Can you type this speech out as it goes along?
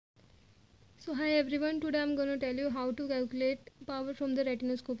So hi everyone, today I'm going to tell you how to calculate power from the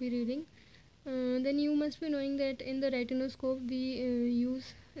retinoscopy reading. Then you must be knowing that in the retinoscope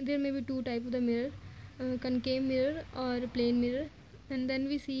there may be two type of the mirror, concave mirror or plane mirror. And then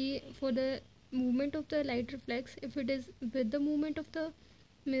we see for the movement of the light reflex if it is with the movement of the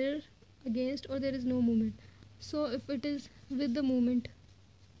mirror against or there is no movement. So if it is with the movement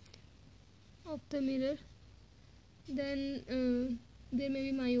of the mirror, then there may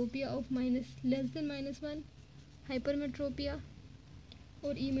be myopia of less than -1, hypermetropia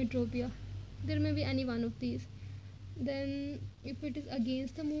or emetropia. There may be any one of these. Then if it is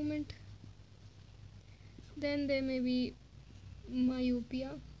against the movement, then there may be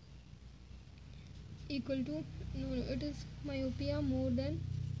myopia equal to it is myopia more than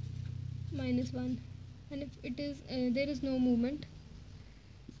 -1. And if it is there is no movement,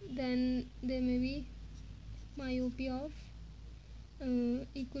 then there may be myopia of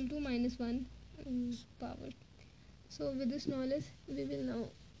equal to -1 power. So with this knowledge we will now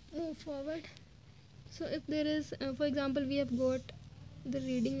move forward. So if there is for example, we have got the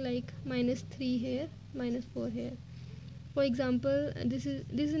reading like -3 here, -4 here. For example, this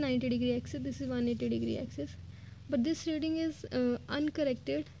is 90-degree axis, this is 180-degree axis, but this reading is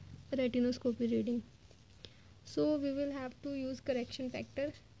uncorrected retinoscopy reading. So we will have to use correction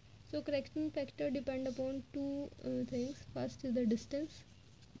factor. So correction factor depend upon two things. First is the distance,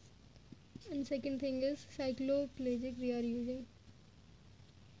 and second thing is cycloplegic we are using.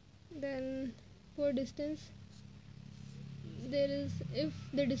 Then for distance, there is, if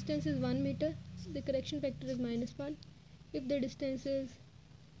the distance is 1 meter, the correction factor is -1. If the distance is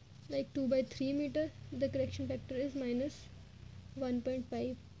like 2/3 meter, the correction factor is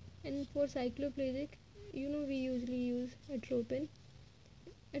 -1.5. And for cycloplegic, we usually use atropine.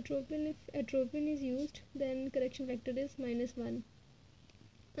 If atropine is used, then correction factor is -1.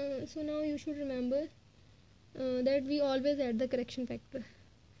 So now you should remember that we always add the correction factor.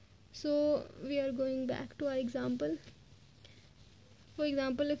 So we are going back to our example. For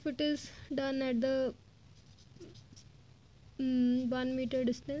example, if it is done at the 1 meter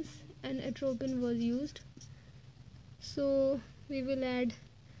distance and atropine was used, so we will add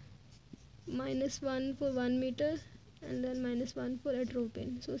 -1 for 1 meter and then -1 for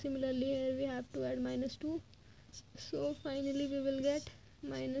atropine. So similarly here we have to add -2. So finally we will get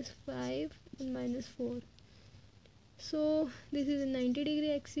 -5 and -4. So this is in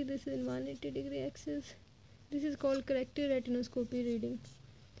 90-degree axis, this is in 180-degree axis. This is called corrected retinoscopy reading.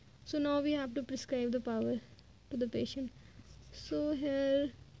 So now we have to prescribe the power to the patient. So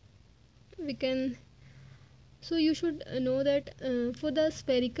here we can, so you should know that for the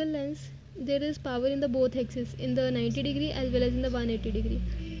spherical lens there is power in the both axes, in the 90-degree as well as in the 180-degree.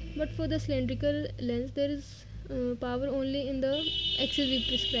 But for the cylindrical lens there is power only in the axis we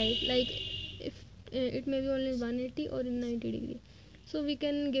prescribe, like if it may be only 180 or in 90-degree. So we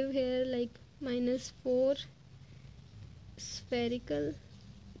can give here like -4 spherical.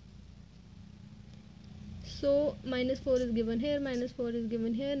 So -4 is given here, -4 is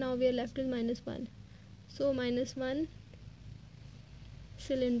given here. Now we are left with -1. So -1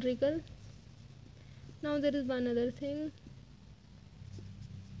 cylindrical. Now there is one other thing.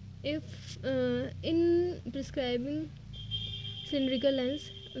 If in prescribing cylindrical lens,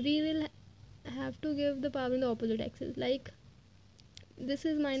 we will have to give the power in the opposite axis. Like this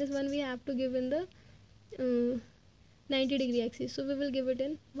is -1, we have to give in the 90-degree axis. So we will give it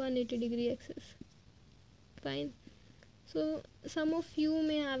in 180-degree axis. Fine. So some of you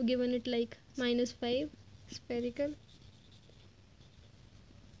may have given it like -5 spherical,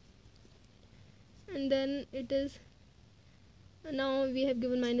 and then it is, now we have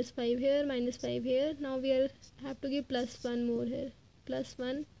given -5 here, -5 here. Now we have to give +1 more here,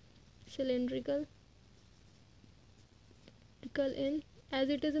 +1 cylindrical in, as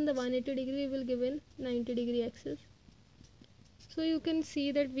it is in the 180-degree, we will give in 90-degree axis. So you can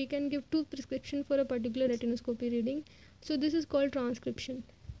see that we can give two prescription for a particular retinoscopy reading. So this is called transcription.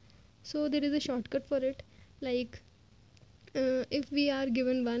 So there is a shortcut for it, like if we are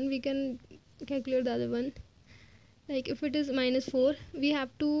given one, we can calculate the other one. Like if it is -4, we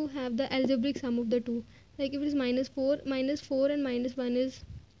have to have the algebraic sum of the two. Like if it is -4 and -1 is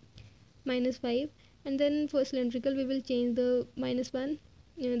 -5, and then for cylindrical we will change the -1,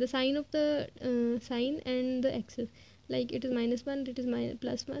 the sign of the sign and the axis. Like it is -1, it is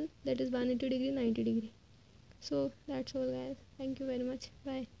 +1, that is 180-degree, 90-degree. So that's all guys, thank you very much,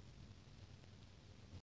 bye.